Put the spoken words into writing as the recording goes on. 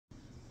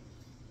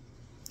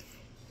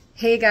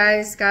Hey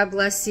guys, God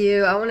bless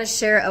you. I want to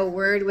share a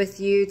word with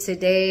you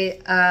today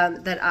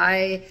that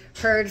I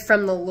heard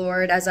from the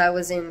Lord as I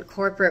was in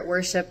corporate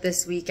worship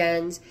this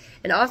weekend.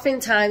 And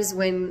oftentimes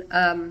when,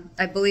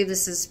 I believe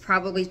this is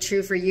probably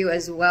true for you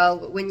as well,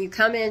 but when you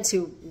come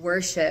into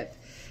worship,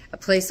 a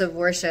place of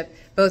worship,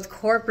 both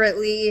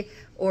corporately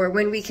or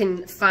when we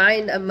can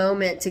find a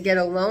moment to get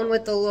alone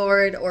with the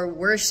Lord or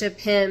worship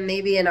Him,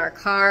 maybe in our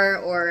car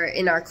or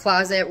in our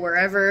closet,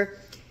 wherever,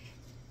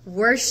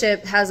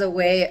 worship has a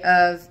way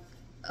of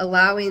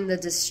allowing the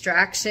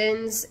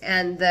distractions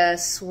and the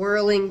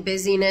swirling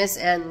busyness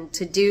and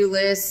to-do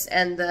lists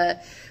and the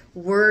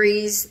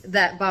worries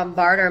that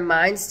bombard our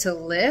minds to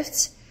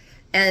lift.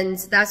 And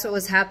that's what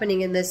was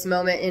happening in this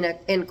moment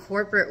in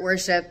corporate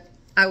worship.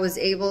 I was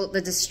able, the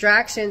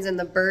distractions and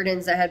the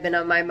burdens that had been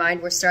on my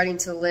mind were starting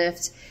to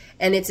lift.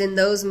 And it's in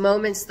those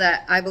moments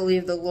that I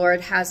believe the Lord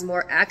has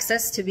more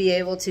access to be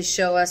able to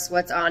show us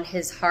what's on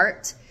His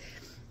heart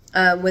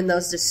when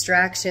those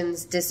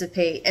distractions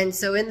dissipate. And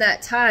so in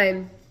that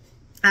time,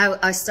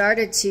 I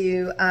started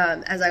to,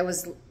 as I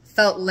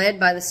felt led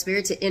by the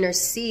Spirit to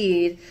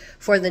intercede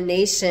for the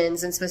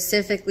nations, and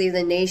specifically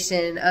the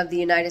nation of the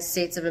United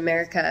States of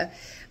America,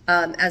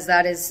 as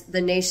that is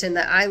the nation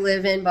that I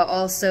live in, but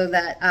also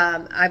that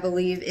I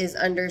believe is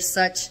under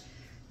such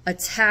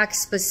attack,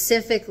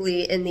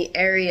 specifically in the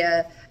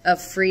area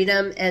of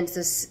freedom and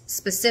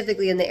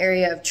specifically in the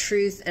area of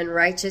truth and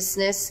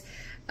righteousness.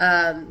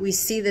 We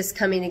see this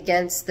coming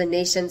against the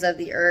nations of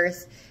the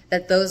earth,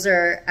 that those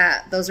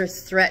are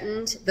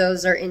threatened,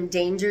 those are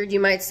endangered, you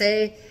might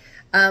say.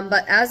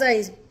 But as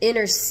I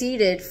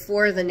interceded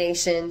for the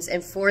nations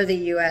and for the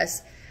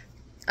U.S.,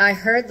 I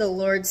heard the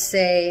Lord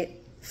say,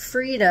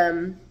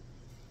 freedom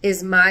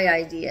is my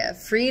idea.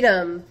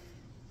 Freedom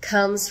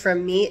comes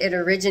from me, it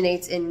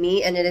originates in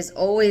me, and it has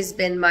always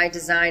been my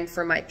design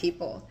for my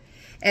people.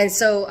 And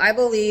so I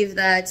believe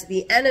that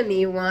the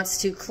enemy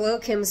wants to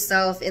cloak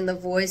himself in the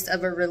voice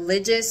of a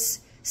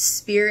religious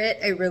spirit,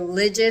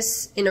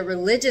 in a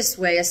religious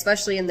way,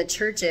 especially in the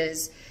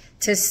churches,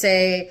 to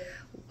say,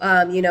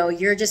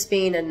 you're just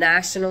being a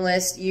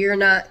nationalist.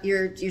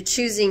 You're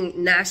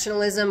choosing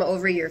nationalism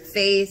over your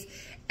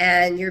faith,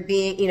 and you're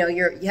being,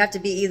 you have to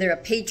be either a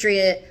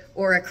patriot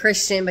or a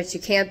Christian, but you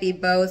can't be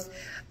both,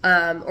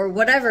 or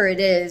whatever it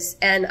is.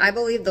 And I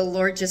believe the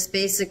Lord just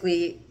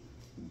basically,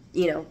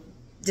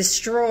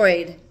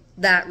 destroyed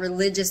that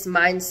religious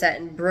mindset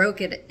and broke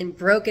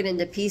it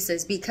into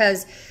pieces,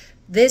 because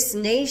this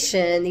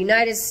nation, the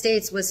United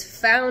States, was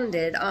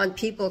founded on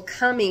people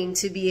coming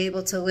to be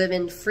able to live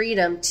in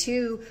freedom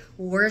to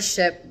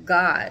worship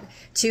God,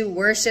 to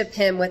worship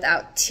Him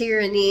without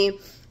tyranny,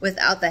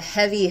 without the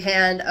heavy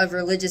hand of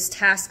religious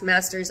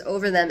taskmasters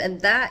over them. And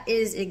that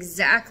is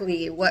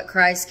exactly what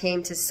Christ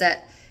came to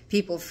set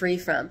people free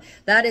from.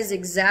 That is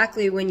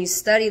exactly, when you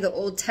study the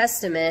Old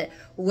Testament,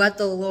 what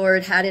the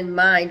Lord had in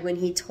mind when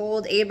He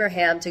told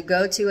Abraham to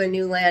go to a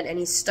new land and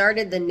He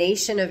started the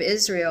nation of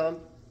Israel.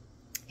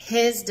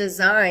 His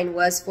design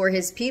was for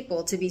His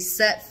people to be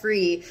set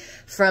free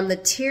from the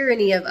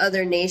tyranny of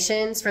other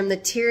nations, from the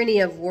tyranny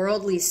of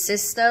worldly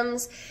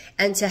systems,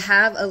 and to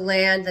have a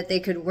land that they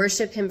could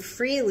worship Him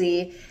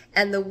freely.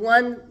 And the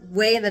one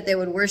way that they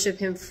would worship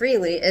Him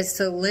freely is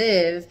to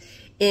live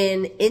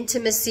in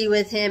intimacy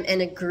with Him and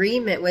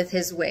agreement with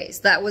His ways.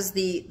 That was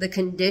the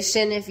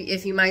condition,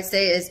 if you might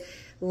say, is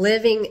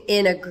living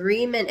in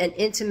agreement and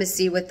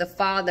intimacy with the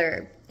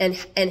Father and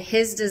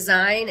His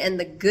design and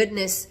the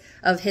goodness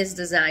of His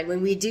design.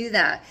 When we do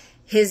that,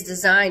 His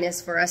design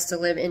is for us to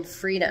live in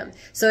freedom.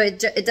 So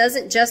it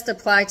doesn't just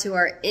apply to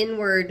our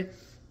inward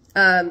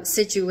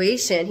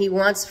situation. He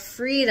wants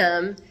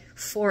freedom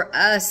for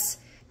us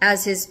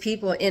as His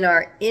people in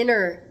our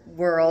inner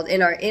world,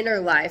 in our inner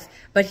life.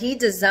 But He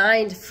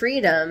designed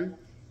freedom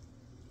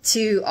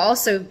to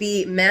also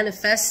be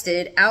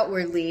manifested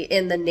outwardly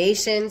in the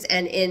nations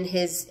and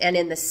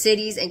in the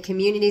cities and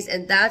communities.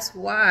 And that's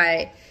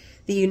why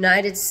the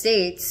United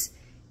States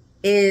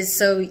is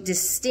so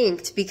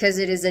distinct, because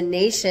it is a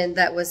nation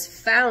that was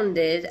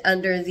founded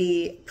under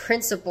the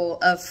principle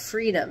of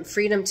freedom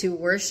to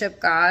worship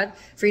God,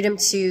 freedom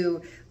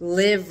to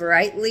live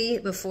rightly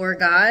before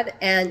God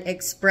and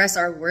express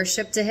our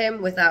worship to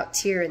Him without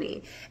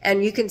tyranny.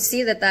 And you can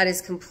see that that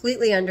is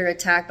completely under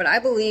attack. But I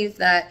believe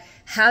that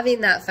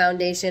having that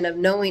foundation of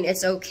knowing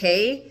it's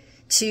okay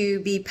to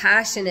be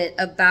passionate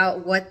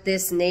about what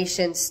this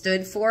nation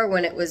stood for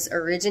when it was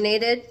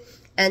originated,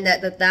 and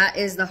that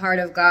is the heart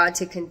of God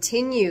to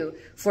continue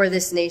for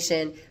this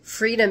nation.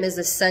 Freedom is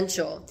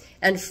essential.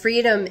 And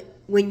freedom,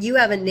 when you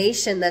have a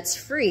nation that's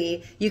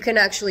free, you can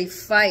actually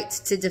fight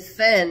to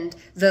defend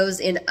those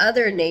in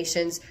other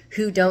nations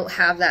who don't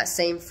have that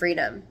same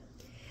freedom.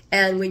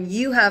 And when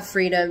you have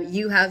freedom,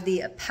 you have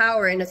the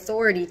power and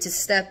authority to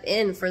step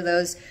in for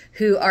those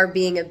who are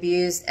being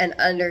abused and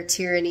under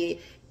tyranny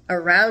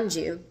around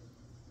you.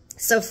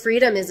 So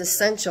freedom is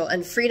essential,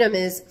 and freedom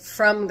is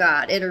from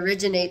God. It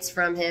originates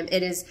from Him.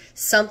 It is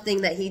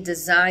something that He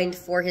designed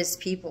for His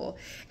people.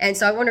 And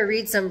so I want to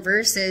read some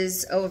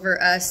verses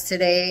over us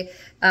today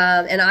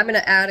And I'm going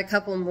to add a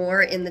couple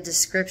more in the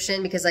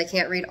description because I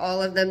can't read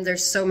all of them.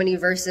 There's so many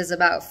verses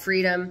about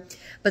freedom.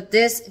 But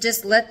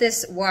just let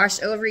this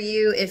wash over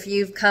you if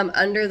you've come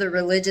under the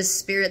religious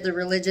spirit, the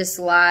religious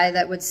lie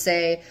that would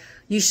say,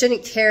 you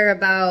shouldn't care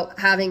about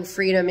having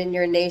freedom in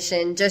your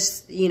nation.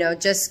 Just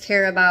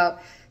care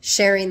about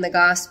sharing the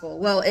gospel.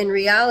 Well, in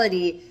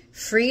reality,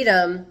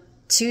 freedom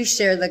to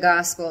share the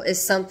gospel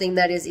is something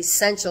that is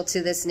essential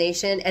to this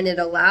nation, and it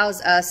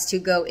allows us to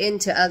go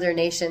into other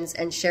nations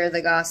and share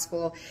the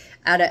gospel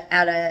at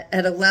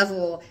a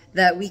level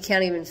that we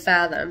can't even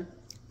fathom.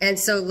 And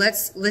so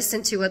let's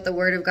listen to what the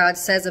Word of God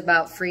says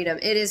about freedom.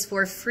 It is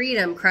for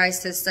freedom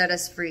Christ has set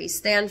us free.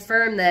 Stand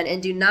firm then,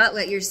 and do not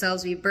let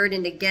yourselves be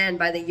burdened again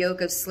by the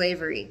yoke of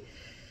slavery.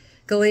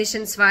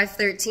 Galatians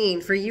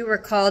 5:13, for you were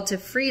called to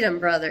freedom,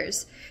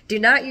 brothers. Do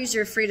not use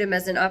your freedom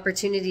as an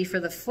opportunity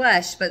for the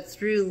flesh, but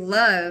through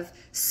love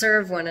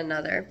serve one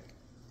another.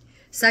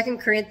 2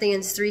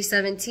 Corinthians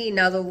 3:17,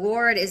 now the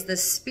Lord is the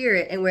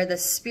Spirit, and where the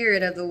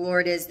Spirit of the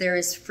Lord is, there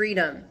is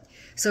freedom.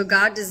 So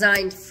God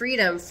designed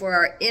freedom for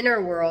our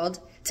inner world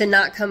to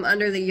not come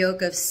under the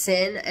yoke of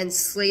sin and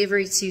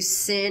slavery to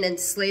sin and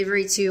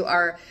slavery to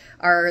our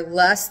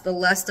lust, the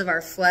lust of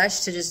our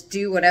flesh, to just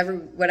do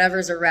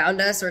whatever's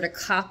around us or to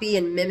copy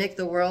and mimic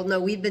the world. No,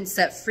 we've been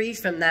set free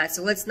from that.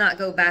 So let's not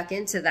go back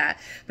into that.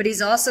 But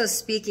he's also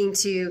speaking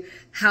to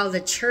how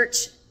the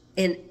church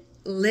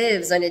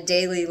lives on a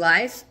daily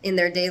life, in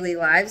their daily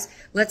lives.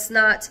 Let's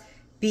not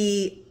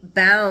be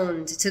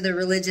bound to the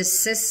religious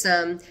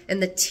system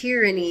and the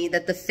tyranny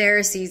that the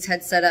Pharisees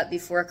had set up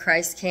before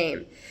Christ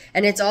came.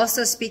 And it's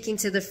also speaking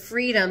to the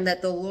freedom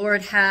that the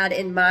Lord had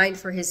in mind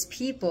for his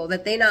people,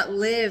 that they not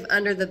live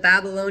under the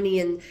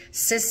Babylonian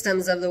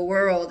systems of the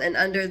world and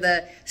under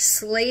the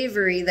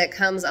slavery that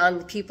comes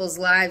on people's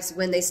lives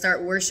when they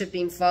start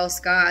worshiping false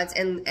gods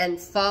and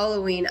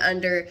following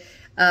under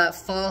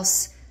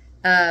false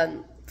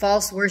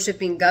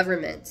worshiping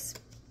governments.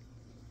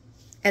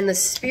 And the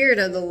Spirit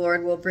of the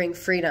Lord will bring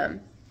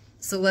freedom.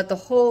 So let the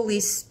Holy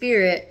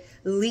Spirit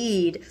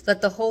lead.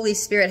 Let the Holy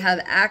Spirit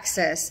have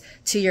access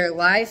to your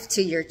life,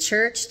 to your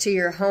church, to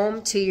your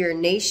home, to your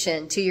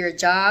nation, to your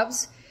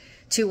jobs,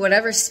 to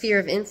whatever sphere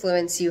of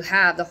influence you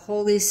have. The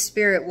Holy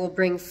Spirit will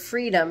bring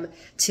freedom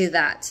to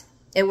that.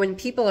 And when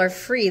people are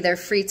free, they're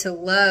free to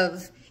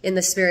love in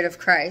the Spirit of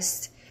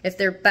Christ. If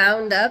they're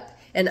bound up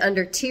and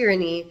under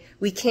tyranny,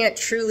 we can't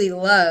truly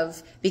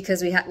love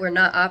because we're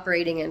not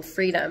operating in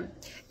freedom.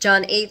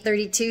 John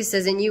 8:32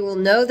 says, and you will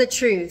know the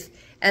truth,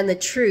 and the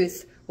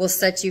truth will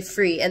set you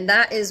free. And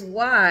that is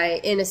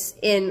why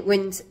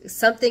when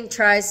something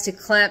tries to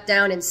clamp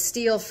down and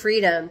steal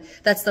freedom,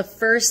 that's the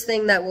first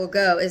thing that will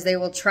go, is they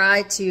will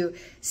try to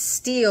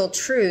steal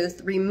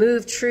truth,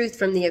 remove truth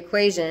from the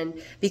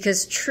equation,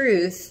 because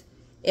truth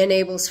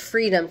enables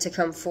freedom to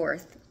come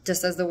forth,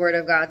 just as the Word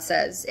of God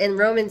says. In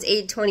Romans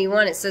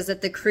 8:21, it says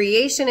that the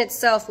creation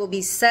itself will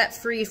be set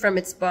free from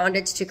its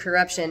bondage to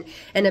corruption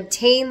and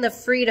obtain the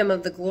freedom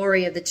of the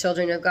glory of the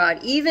children of God.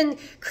 Even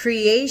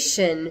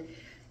creation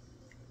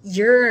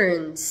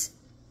yearns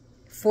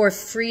for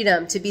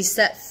freedom, to be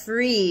set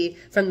free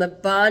from the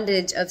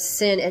bondage of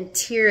sin and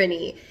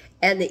tyranny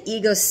and the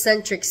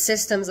egocentric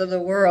systems of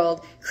the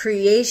world.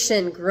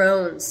 Creation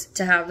groans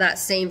to have that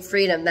same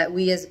freedom that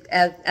we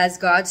as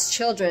God's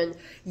children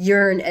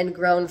yearn and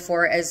groan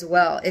for as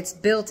well. It's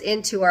built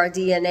into our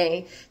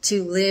DNA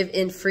to live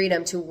in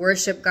freedom, to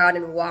worship God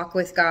and walk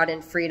with God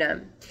in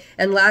freedom.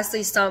 And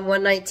lastly, Psalm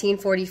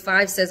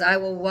 119:45 says, I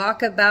will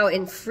walk about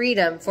in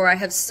freedom, for I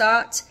have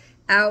sought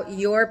out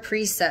your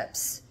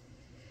precepts.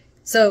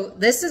 So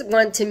this is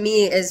one, to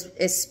me,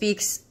 it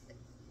speaks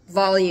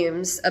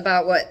volumes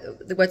about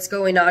what's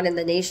going on in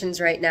the nations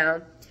right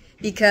now,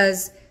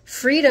 because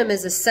freedom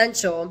is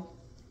essential,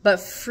 but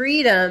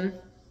freedom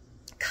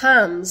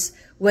comes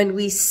when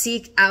we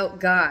seek out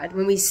God,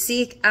 when we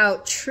seek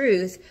out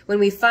truth, when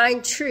we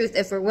find truth,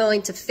 if we're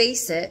willing to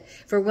face it,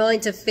 if we're willing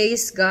to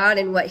face God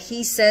and what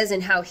he says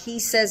and how he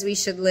says we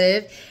should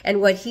live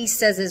and what he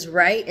says is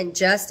right and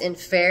just and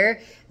fair,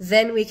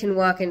 then we can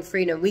walk in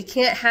freedom. We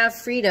can't have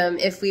freedom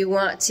if we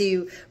want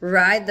to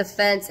ride the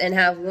fence and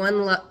have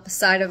one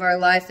side of our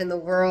life in the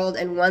world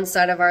and one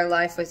side of our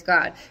life with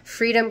God.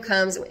 Freedom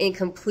comes in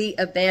complete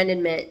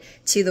abandonment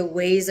to the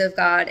ways of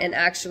God and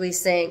actually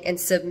saying, and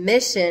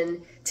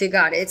submission to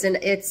God.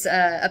 It's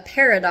a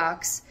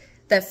paradox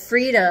that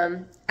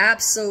freedom,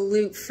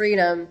 absolute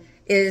freedom,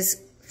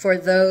 is for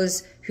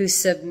those who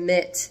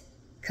submit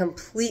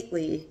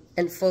completely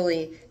and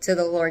fully to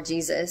the Lord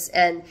Jesus.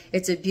 And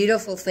it's a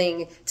beautiful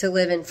thing to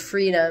live in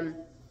freedom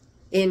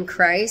in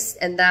Christ,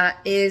 and that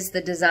is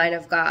the design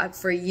of God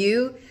for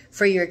you,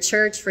 for your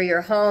church, for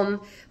your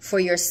home, for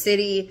your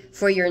city,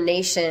 for your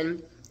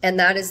nation. And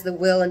that is the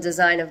will and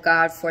design of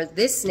God for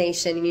this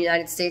nation, the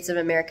United States of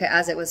America,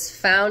 as it was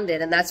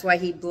founded. And that's why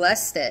he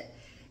blessed it.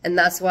 And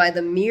that's why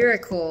the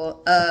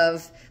miracle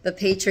of the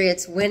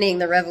Patriots winning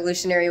the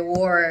Revolutionary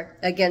War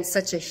against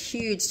such a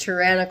huge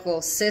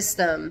tyrannical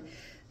system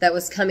that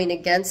was coming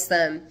against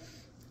them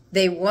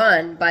they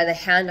won by the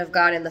hand of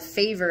God and the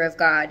favor of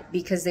God,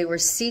 because they were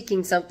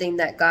seeking something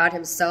that God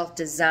himself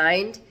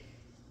designed.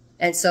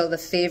 And so the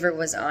favor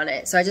was on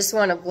it. So I just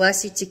want to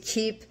bless you to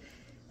keep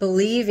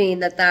believing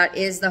that that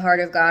is the heart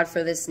of God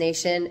for this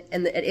nation,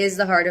 and it is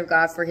the heart of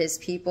God for his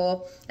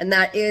people. And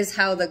that is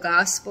how the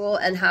gospel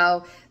and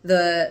how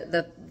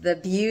the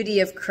beauty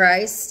of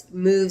Christ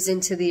moves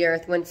into the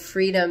earth, when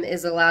freedom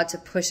is allowed to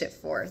push it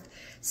forth.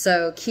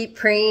 So keep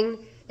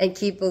praying and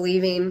keep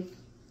believing.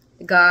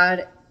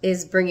 God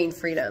is bringing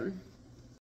freedom.